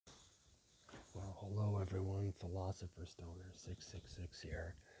everyone, Philosopher Stoner 666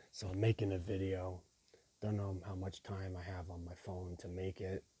 here. So I'm making a video. Don't know how much time I have on my phone to make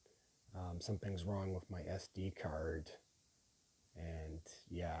it. Something's wrong with my SD card. And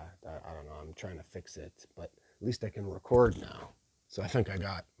yeah, I don't know, I'm trying to fix it. But at least I can record now. So I think I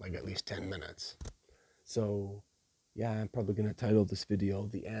got like at least 10 minutes. So yeah, I'm probably going to title this video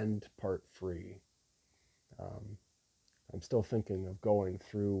The End Part 3. I'm still thinking of going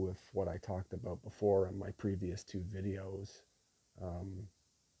through with what I talked about before in my previous two videos.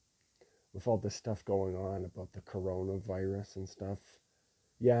 With all this stuff going on about the coronavirus and stuff,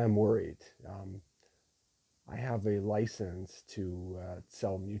 yeah, I'm worried. I have a license to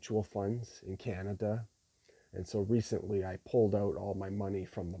sell mutual funds in Canada. And so recently I pulled out all my money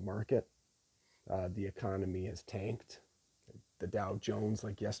from the market. The economy has tanked. The Dow Jones,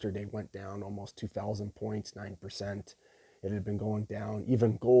 like yesterday, went down almost 2,000 points, 9%. It had been going down.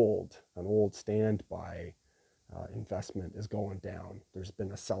 Even gold, an old standby investment, is going down. There's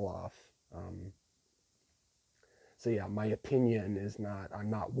been a sell-off. So yeah, my opinion is not, I'm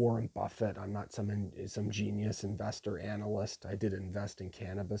not Warren Buffett. I'm not some genius investor analyst. I did invest in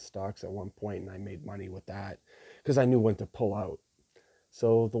cannabis stocks at one point, and I made money with that because I knew when to pull out.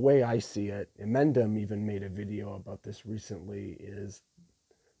 So the way I see it, Emendum even made a video about this recently, is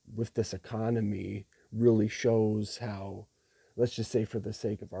with this economy really shows how, let's just say for the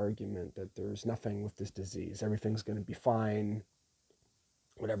sake of argument, that there's nothing with this disease. Everything's going to be fine.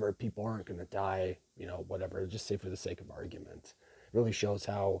 Whatever, people aren't going to die, whatever, just say for the sake of argument. It really shows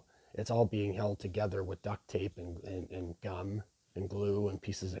how it's all being held together with duct tape and gum and glue and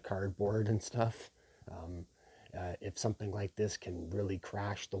pieces of cardboard and stuff. If something like this can really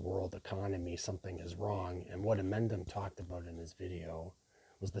crash the world economy, something is wrong. And what Emendum talked about in his video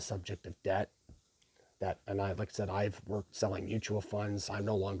was the subject of debt. And like I said, I've worked selling mutual funds. I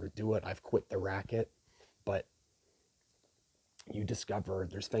no longer do it. I've quit the racket. But you discover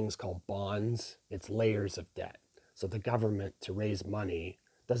there's things called bonds. It's layers of debt. So the government, to raise money,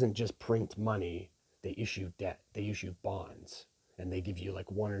 doesn't just print money. They issue debt. They issue bonds. And they give you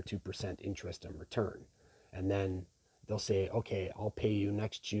like 1 or 2% interest in return. And then they'll say, okay, I'll pay you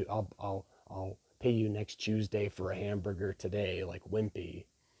next I'll pay you next Tuesday for a hamburger today, like Wimpy,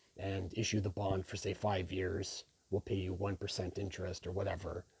 and issue the bond for say 5 years. We'll pay you 1% interest or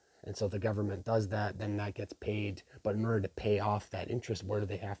whatever. And so the government does that, then that gets paid. But in order to pay off that interest, what do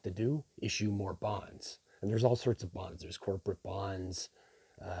they have to do? Issue more bonds. And there's all sorts of bonds. There's corporate bonds,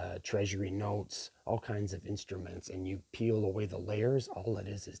 treasury notes, all kinds of instruments. And you peel away the layers, all it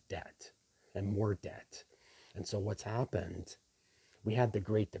is debt and more debt. And so what's happened, we had the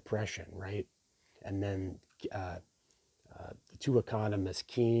Great Depression, right? And then the two economists,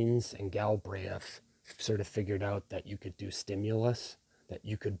 Keynes and Galbraith, sort of figured out that you could do stimulus, that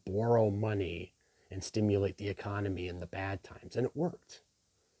you could borrow money and stimulate the economy in the bad times. And it worked.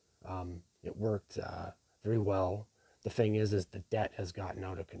 It worked very well. The thing is the debt has gotten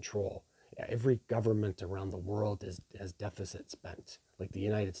out of control. Every government around the world has deficit spent. Like the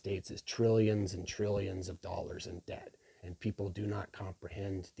United States is trillions and trillions of dollars in debt. And people do not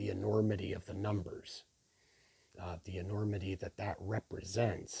comprehend the enormity of the numbers, the enormity that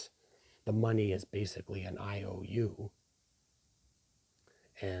represents. The money is basically an IOU.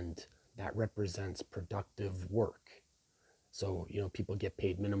 And that represents productive work. So, people get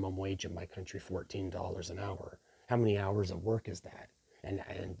paid minimum wage in my country, $14 an hour. How many hours of work is that? And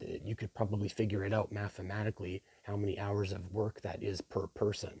you could probably figure it out mathematically, how many hours of work that is per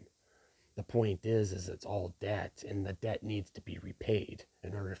person. The point is it's all debt, and the debt needs to be repaid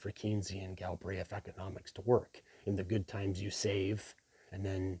in order for Keynesian Galbraith economics to work. In the good times you save, and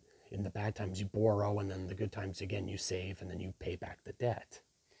then in the bad times you borrow, and then the good times again you save, and then you pay back the debt.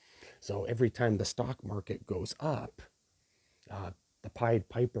 So every time the stock market goes up, the Pied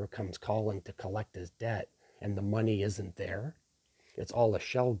Piper comes calling to collect his debt, and the money isn't there. It's all a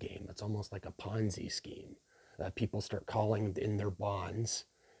shell game. It's almost like a Ponzi scheme. People start calling in their bonds,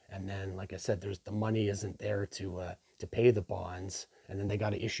 and then, like I said, the money isn't there to pay the bonds, and then they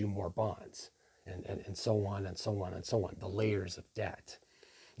got to issue more bonds, and so on and so on and so on. The layers of debt.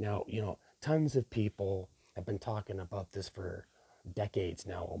 Now, tons of people have been talking about this for decades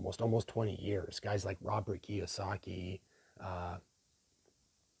now, almost 20 years. Guys like Robert Kiyosaki,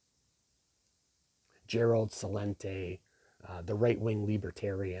 Gerald Celente, the right-wing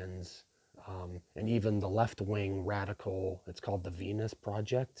libertarians, and even the left-wing radical, it's called the Venus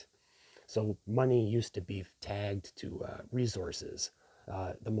Project. So money used to be tagged to resources.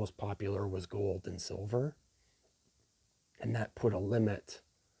 The most popular was gold and silver. And that put a limit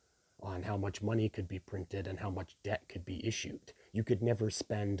on how much money could be printed and how much debt could be issued. You could never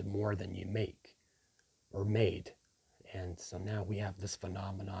spend more than you make. or made. And so now we have this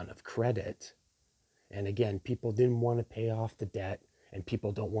phenomenon of credit. And again, people didn't want to pay off the debt, and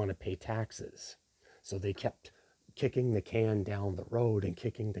people don't want to pay taxes. So they kept kicking the can down the road and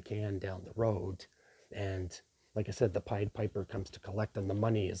kicking the can down the road. And like I said, the Pied Piper comes to collect and the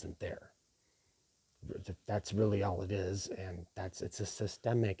money isn't there. That's really all it is. And it's a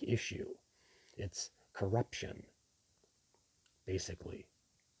systemic issue. It's corruption, basically.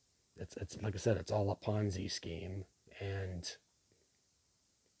 It's like I said, it's all a Ponzi scheme. And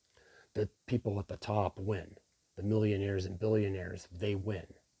the people at the top win. The millionaires and billionaires, they win.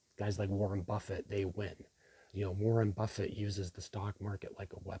 Guys like Warren Buffett, they win. You know, Warren Buffett uses the stock market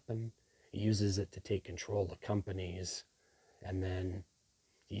like a weapon. He uses it to take control of companies, and then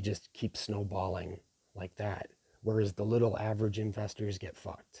he just keeps snowballing like that. Whereas the little average investors get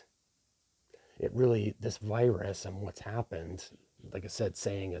fucked. It really, this virus and what's happened, like I said,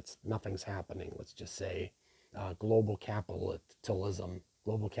 saying it's nothing's happening, let's just say global capitalism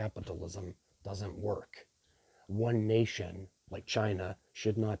doesn't work. One nation like China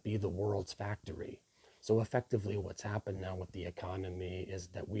should not be the world's factory. So effectively what's happened now with the economy is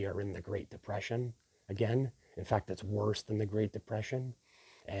that we are in the Great Depression again. In fact, it's worse than the Great Depression.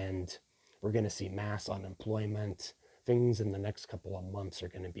 And we're going to see mass unemployment. Things in the next couple of months are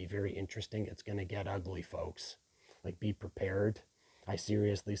going to be very interesting. It's going to get ugly, folks. Like, be prepared. I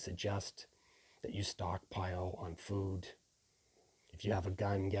seriously suggest that you stockpile on food. If you have a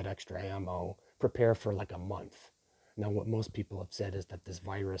gun, get extra ammo. Prepare for like a month. Now, what most people have said is that this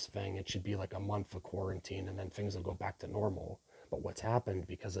virus thing, it should be like a month of quarantine and then things will go back to normal. But what's happened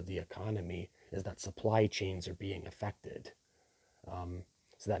because of the economy is that supply chains are being affected.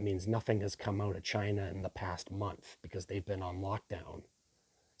 So that means nothing has come out of China in the past month because they've been on lockdown.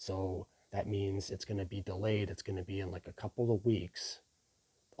 So that means it's going to be delayed. It's going to be in like a couple of weeks.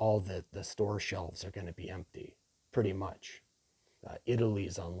 All the store shelves are going to be empty, pretty much.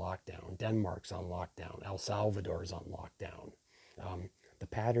 Italy's on lockdown. Denmark's on lockdown. El Salvador's on lockdown. The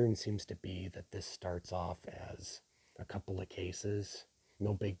pattern seems to be that this starts off as a couple of cases,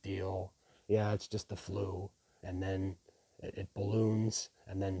 no big deal. Yeah, it's just the flu. And then it balloons,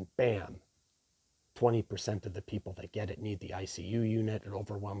 and then bam, 20% of the people that get it need the ICU unit. It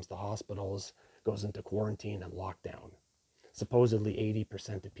overwhelms the hospitals, goes into quarantine and lockdown. Supposedly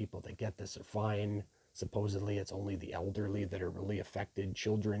 80% of people that get this are fine. Supposedly it's only the elderly that are really affected.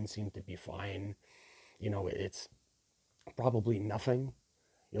 Children seem to be fine. You know, it's probably nothing.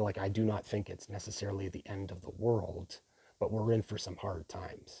 You know, like, I do not think it's necessarily the end of the world, but we're in for some hard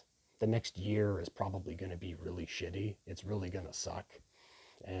times. The next year is probably going to be really shitty. It's really going to suck.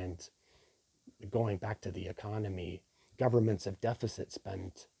 And going back to the economy, governments have deficit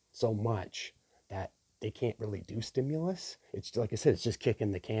spent so much that they can't really do stimulus. It's like I said, it's just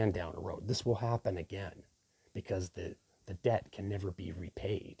kicking the can down the road. This will happen again because the debt can never be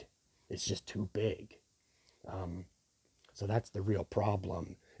repaid. It's just too big. So that's the real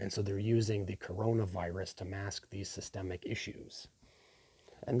problem. And so they're using the coronavirus to mask these systemic issues.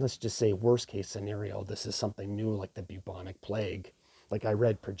 And let's just say worst case scenario, this is something new like the bubonic plague. Like, I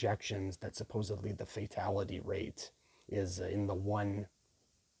read projections that supposedly the fatality rate is in the 1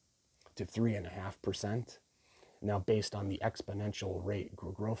 to 3.5%. Now, based on the exponential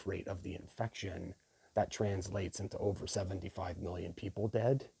growth rate of the infection, that translates into over 75 million people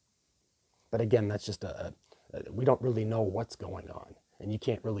dead. But again, that's just we don't really know what's going on. And you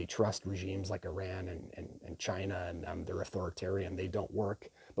can't really trust regimes like Iran and China, and they're authoritarian. They don't work.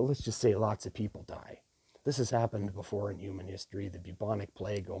 But let's just say lots of people die. This has happened before in human history. The bubonic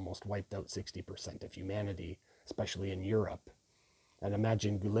plague almost wiped out 60% of humanity, especially in Europe. And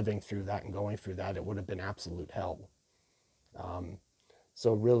imagine living through that and going through that. It would have been absolute hell.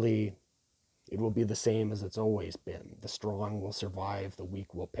 So really, it will be the same as it's always been. The strong will survive. The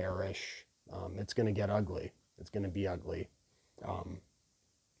weak will perish. It's going to get ugly. It's going to be ugly.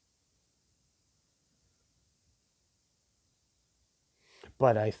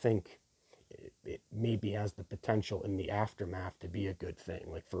 But I think it maybe has the potential in the aftermath to be a good thing.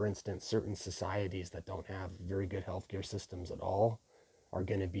 Like, for instance, certain societies that don't have very good healthcare systems at all are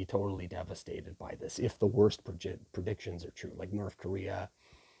going to be totally devastated by this if the worst predictions are true, like North Korea,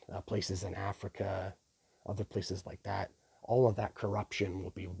 places in Africa, other places like that. All of that corruption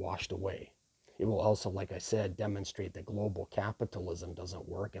will be washed away. It will also, like I said, demonstrate that global capitalism doesn't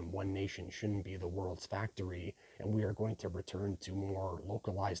work and one nation shouldn't be the world's factory, and we are going to return to more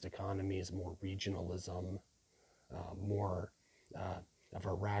localized economies, more regionalism, more of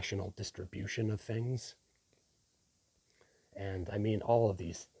a rational distribution of things. And I mean, all of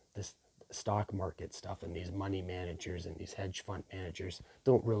this stock market stuff and these money managers and these hedge fund managers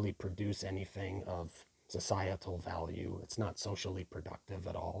don't really produce anything of societal value. It's not socially productive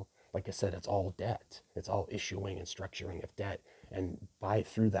at all. Like I said, it's all debt. It's all issuing and structuring of debt, and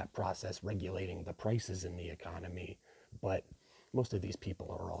through that process regulating the prices in the economy. But most of these people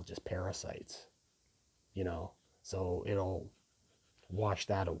are all just parasites, you know. So it'll wash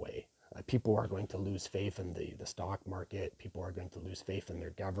that away. People are going to lose faith in the stock market. People are going to lose faith in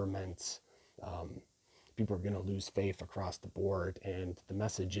their governments. Um, People are going to lose faith across the board. And the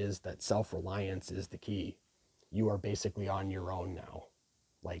message is that self-reliance is the key. You are basically on your own now.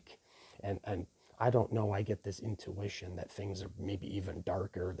 Like, and I don't know, I get this intuition that things are maybe even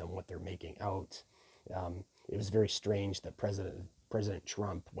darker than what they're making out. It was very strange that President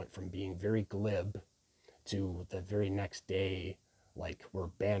Trump went from being very glib to the very next day, like, we're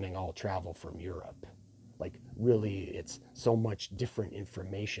banning all travel from Europe. Like, really, it's so much different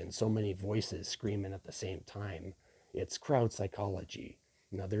information, so many voices screaming at the same time. It's crowd psychology.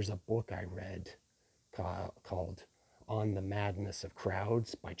 You know, there's a book I read called On the Madness of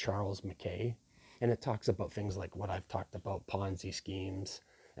Crowds by Charles Mackay. And it talks about things like what I've talked about, Ponzi schemes.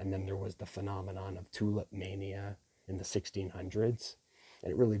 And then there was the phenomenon of tulip mania in the 1600s.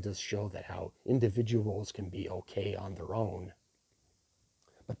 And it really does show that how individuals can be okay on their own,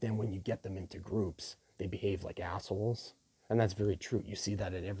 but then when you get them into groups, they behave like assholes. And that's very true. You see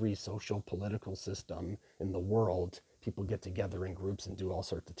that in every social political system in the world. People get together in groups and do all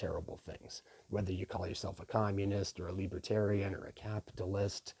sorts of terrible things. Whether you call yourself a communist or a libertarian or a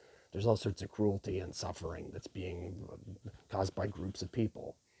capitalist, there's all sorts of cruelty and suffering that's being caused by groups of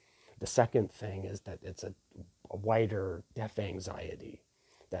people. The second thing is that it's a wider death anxiety,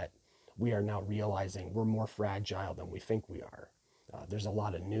 that we are now realizing we're more fragile than we think we are. There's a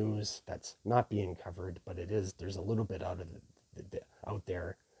lot of news that's not being covered, but there's a little bit out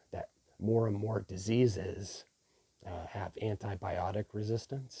there that more and more diseases have antibiotic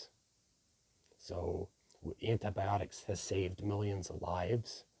resistance. So antibiotics has saved millions of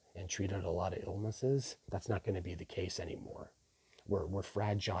lives and treated a lot of illnesses. That's not going to be the case anymore. We're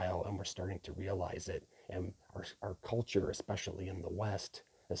fragile, and we're starting to realize it. And our culture, especially in the West,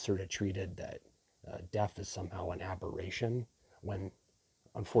 has sort of treated that death is somehow an aberration, when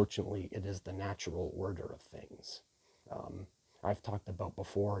unfortunately it is the natural order of things. I've talked about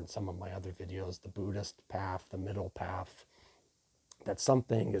before in some of my other videos, the Buddhist path, the middle path, that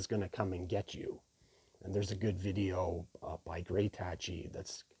something is going to come and get you. And there's a good video by Greytachi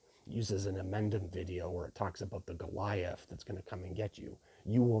that's uses an amendum video where it talks about the Goliath that's going to come and get you.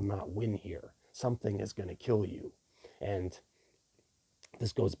 You will not win here. Something is going to kill you. And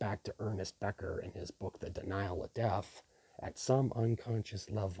this goes back to Ernest Becker in his book, The Denial of Death. At some unconscious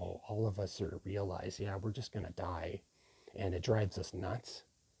level, all of us sort of realize, yeah, we're just going to die. And it drives us nuts.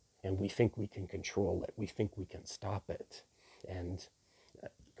 And we think we can control it. We think we can stop it. And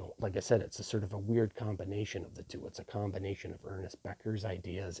like I said, it's a sort of a weird combination of the two. It's a combination of Ernest Becker's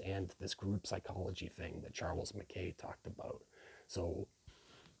ideas and this group psychology thing that Charles Mackay talked about. So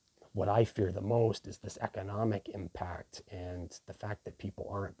what I fear the most is this economic impact and the fact that people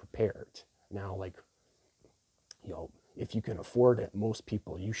aren't prepared. Now, like, you know, if you can afford it, most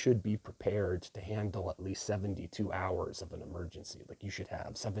people, you should be prepared to handle at least 72 hours of an emergency. Like, you should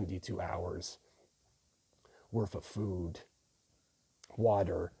have 72 hours worth of food,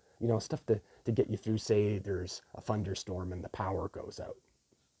 water, you know, stuff to get you through. Say there's a thunderstorm and the power goes out,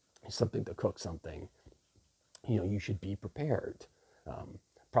 something to cook something, you know, you should be prepared.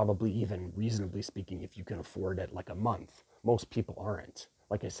 Probably even reasonably speaking, if you can afford it, like a month. Most people aren't.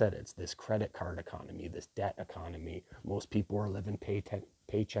 Like I said, it's this credit card economy, this debt economy. Most people are living paycheck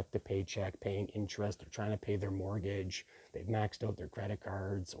to paycheck, paying interest. They're trying to pay their mortgage. They've maxed out their credit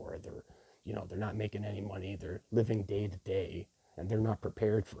cards, or they're not making any money. They're living day to day, and they're not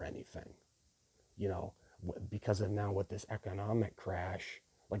prepared for anything, you know, because of now with this economic crash.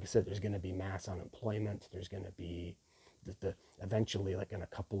 Like I said, there's going to be mass unemployment. There's going to be eventually, like in a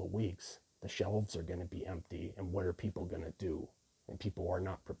couple of weeks, the shelves are going to be empty. And what are people going to do? And people are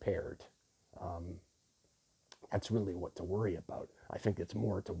not prepared. That's really what to worry about. I think it's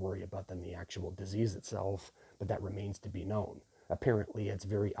more to worry about than the actual disease itself, but that remains to be known. Apparently, it's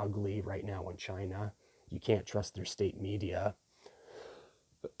very ugly right now in China. You can't trust their state media,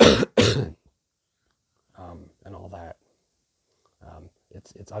 and all that.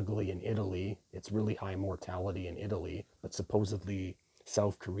 It's ugly in Italy. It's really high mortality in Italy, but supposedly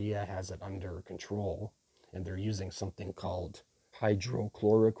South Korea has it under control, and they're using something called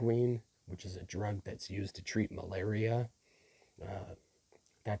hydrochloroquine, which is a drug that's used to treat malaria.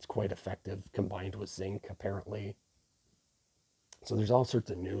 That's quite effective, combined with zinc, apparently. So there's all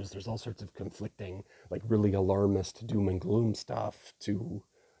sorts of news. There's all sorts of conflicting, like really alarmist doom and gloom stuff to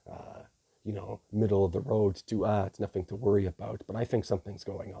middle of the road to, it's nothing to worry about. But I think something's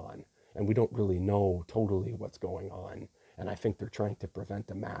going on, and we don't really know totally what's going on. And I think they're trying to prevent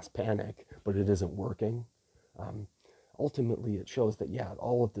a mass panic, but it isn't working. Um, Ultimately, it shows that, yeah,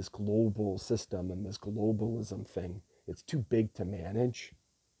 all of this global system and this globalism thing, it's too big to manage.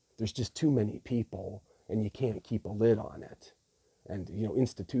 There's just too many people, and you can't keep a lid on it. And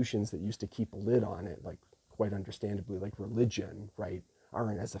institutions that used to keep a lid on it, like, quite understandably, like religion, right,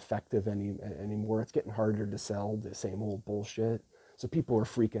 aren't as effective anymore. It's getting harder to sell the same old bullshit. So people are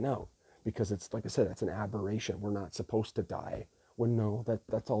freaking out because it's, like I said, it's an aberration. We're not supposed to die. Well, no,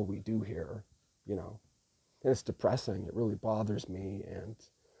 that's all we do here, you know. And it's depressing. It really bothers me. And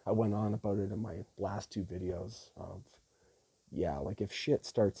I went on about it in my last two videos of, yeah, like if shit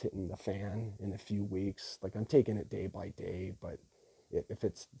starts hitting the fan in a few weeks, like I'm taking it day by day, but if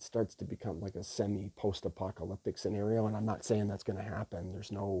it starts to become like a semi post apocalyptic scenario, and I'm not saying that's going to happen,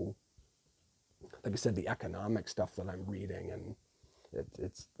 there's no, like I said, the economic stuff that I'm reading and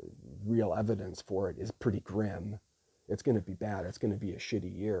it's real evidence for it is pretty grim. It's going to be bad. It's going to be a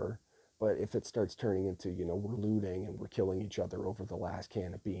shitty year. But if it starts turning into, we're looting and we're killing each other over the last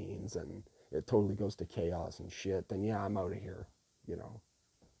can of beans and it totally goes to chaos and shit, then yeah, I'm out of here. You know,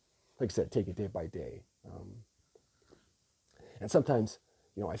 like I said, take it day by day. And sometimes,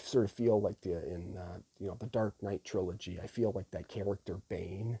 I sort of feel like the Dark Knight trilogy, I feel like that character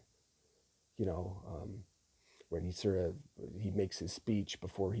Bane, you know, when he makes his speech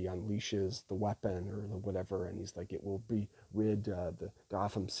before he unleashes the weapon or the whatever, and he's like, it will be rid the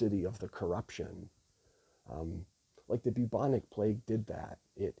Gotham City of the corruption. Um, like the bubonic plague did that.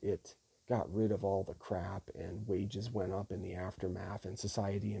 It got rid of all the crap, and wages went up in the aftermath, and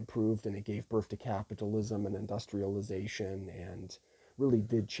society improved, and it gave birth to capitalism and industrialization, and really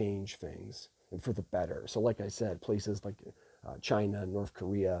did change things and for the better. So, like I said, places like China, North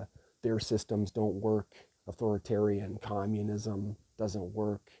Korea, their systems don't work. Authoritarian communism doesn't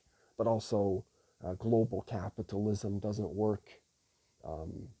work, but also global capitalism doesn't work.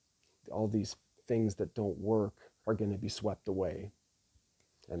 Um, all these things that don't work are going to be swept away.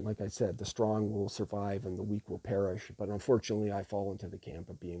 And like I said, the strong will survive and the weak will perish. But unfortunately, I fall into the camp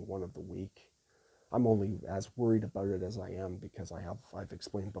of being one of the weak. I'm only as worried about it as I am because I've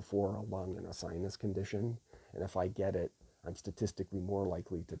explained before, a lung and a sinus condition. And if I get it, I'm statistically more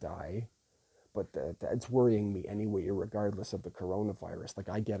likely to die. But it's worrying me anyway, regardless of the coronavirus. Like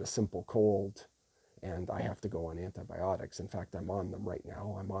I get a simple cold and I have to go on antibiotics. In fact, I'm on them right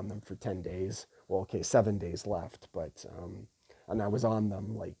now. I'm on them for 10 days. Well, okay, 7 days left, but, and I was on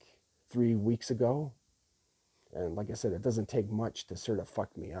them like 3 weeks ago. And like I said, it doesn't take much to sort of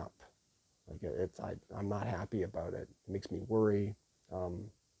fuck me up. Like I'm not happy about it. It makes me worry. Um,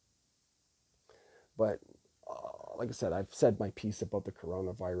 but like I said, I've said my piece about the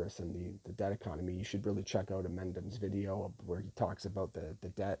coronavirus and the debt economy. You should really check out Amendam's video where he talks about the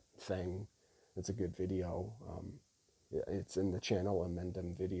debt thing. It's a good video. It's in the channel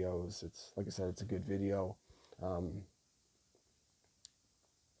Amendam videos. It's, like I said, it's a good video. Um,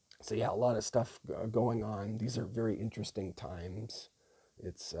 so yeah, a lot of stuff going on. These are very interesting times.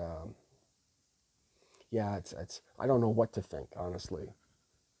 It's yeah, it's I don't know what to think, honestly.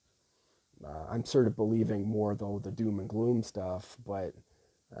 I'm sort of believing more though the doom and gloom stuff, but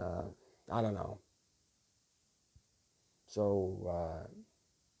uh, I don't know. So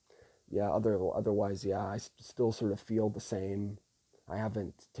yeah, otherwise, yeah, I still sort of feel the same. I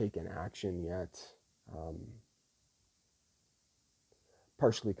haven't taken action yet, um,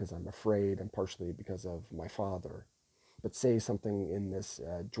 partially because I'm afraid, and partially because of my father. But say something in this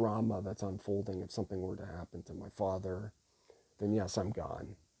drama that's unfolding, if something were to happen to my father, then yes, I'm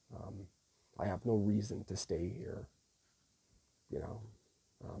gone. Um, I have no reason to stay here. You know,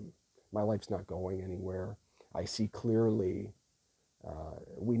 um, my life's not going anywhere. I see clearly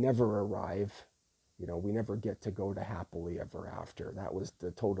we never arrive. We never get to go to happily ever after. That was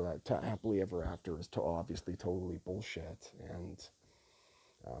the total, happily ever after is obviously totally bullshit. And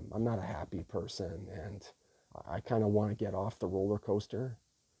I'm not a happy person. And I kind of want to get off the roller coaster.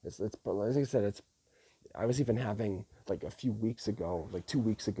 But as I said, I was even having, like a few weeks ago, like 2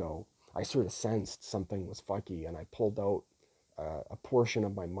 weeks ago, I sort of sensed something was fucky, and I pulled out a portion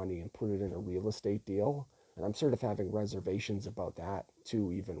of my money and put it in a real estate deal. And I'm sort of having reservations about that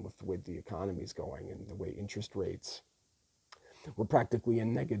too, even with the way the economy's going and the way interest rates. We're practically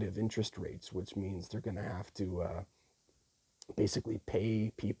in negative interest rates, which means they're going to have to basically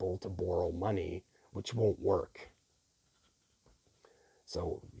pay people to borrow money, which won't work.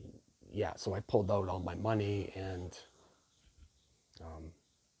 So, yeah, so I pulled out all my money and, um,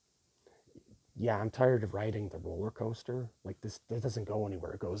 yeah, I'm tired of riding the roller coaster. Like this, it doesn't go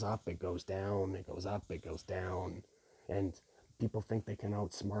anywhere. It goes up, it goes down, it goes up, it goes down, and people think they can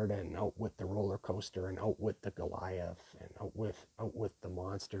outsmart it and outwit the roller coaster and outwit the Goliath and outwit the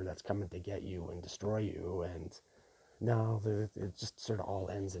monster that's coming to get you and destroy you. And no, it just sort of all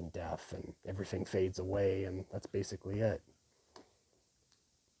ends in death and everything fades away, and that's basically it.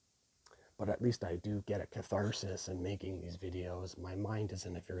 But at least I do get a catharsis in making these videos. My mind is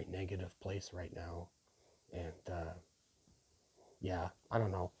in a very negative place right now, and yeah, I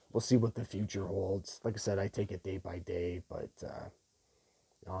don't know. We'll see what the future holds. Like I said, I take it day by day, but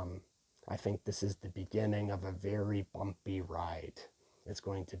um, I think this is the beginning of a very bumpy ride. It's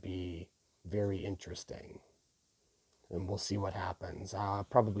going to be very interesting, and we'll see what happens.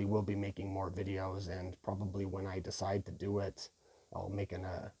 Probably will be making more videos, and probably when I decide to do it, I'll make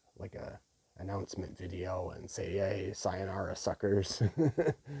like a announcement video and say, "Hey, sayonara, suckers."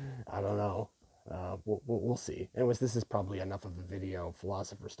 I don't know. We'll see. Anyways, this is probably enough of a video.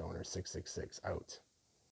 Philosopher Stoner 666 out.